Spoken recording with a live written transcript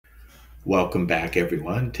Welcome back,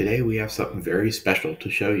 everyone. Today we have something very special to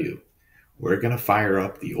show you. We're going to fire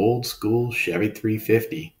up the old school Chevy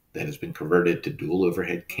 350 that has been converted to dual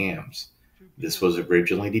overhead cams. This was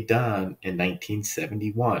originally done in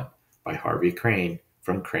 1971 by Harvey Crane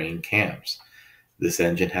from Crane Cams. This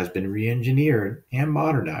engine has been re-engineered and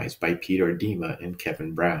modernized by Pete Aardema and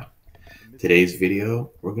Kevin Braun. Today's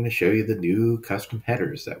video, we're going to show you the new custom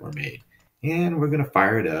headers that were made. And we're going to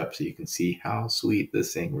fire it up so you can see how sweet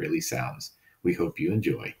this thing really sounds. We hope you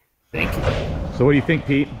enjoy. Thank you. So what do you think,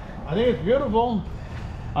 Pete? I think it's beautiful.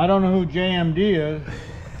 I don't know who JMD is.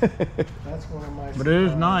 That's one of my. But it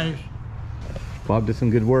is nice. Bob did some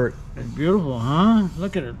good work. It's beautiful, huh?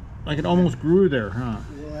 Look at it. Like it almost grew there, huh?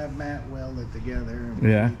 We'll have Matt weld it together and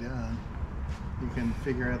yeah. be done. You can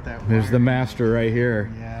figure out that. There's wire. the master right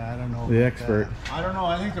here. Yeah, I don't know. The expert. That. I don't know.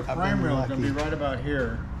 I think the frame rail is going to be right about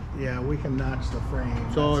here. Yeah, we can notch the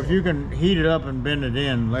frame. So if you can heat it up and bend it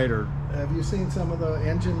in later. Have you seen some of the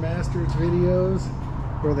Engine Masters videos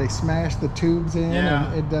where they smash the tubes in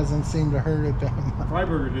and it doesn't seem to hurt it that much?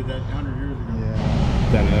 Freiberger did that 100 years ago.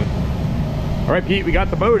 Yeah. All right, Pete, we got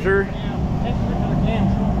the Moser. Yeah, take a look at the cam,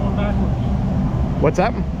 show 'em going backwards. What's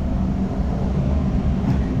up?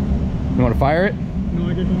 You want to fire it? No,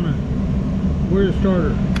 I just want to. Where's the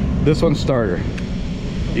starter? This one's starter.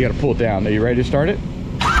 You got to pull it down. Are you ready to start it?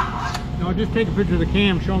 No, just take a picture of the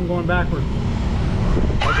cam, show them going backwards.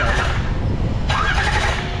 Okay.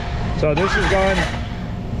 So this is going.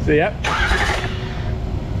 See, yep. The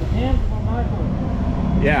cam's going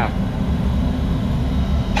backwards. Yeah.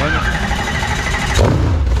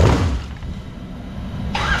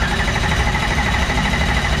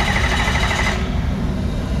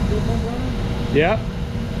 Yep.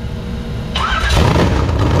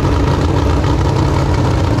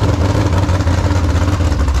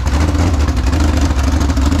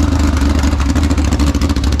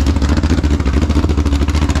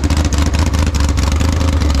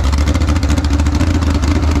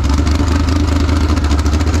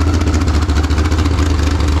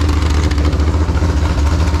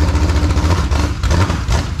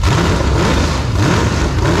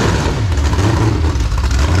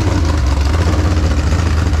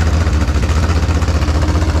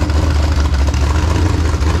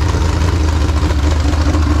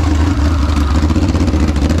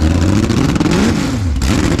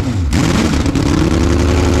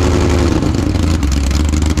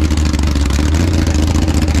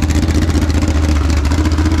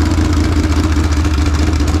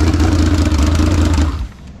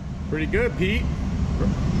 Pretty good, Pete.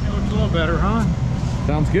 It looks a little better, huh?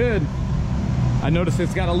 Sounds good. I noticed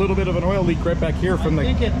it's got a little bit of an oil leak right back here from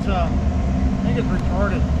I think it's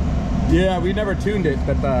retarded. Yeah, we never tuned it,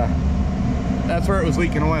 but that's where it was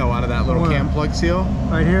leaking oil out of that little cam plug seal.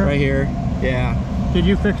 Right here? Right here, yeah. Did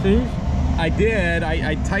you fix these? I did.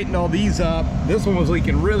 I tightened all these up. This one was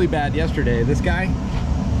leaking really bad yesterday, this guy.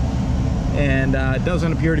 And it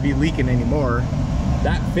doesn't appear to be leaking anymore.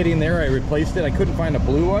 That fitting there, I replaced it. I couldn't find a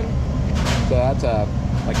blue one. So that's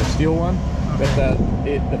like a steel one. But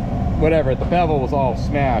whatever, the bevel was all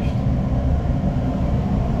smashed.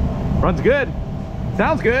 Runs good.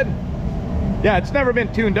 Sounds good. Yeah, it's never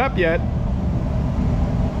been tuned up yet.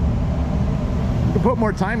 You can put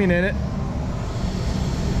more timing in it.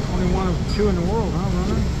 Only one of two in the world, huh,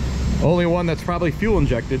 runner? Only one that's probably fuel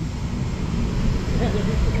injected.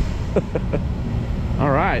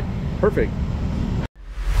 All right, perfect.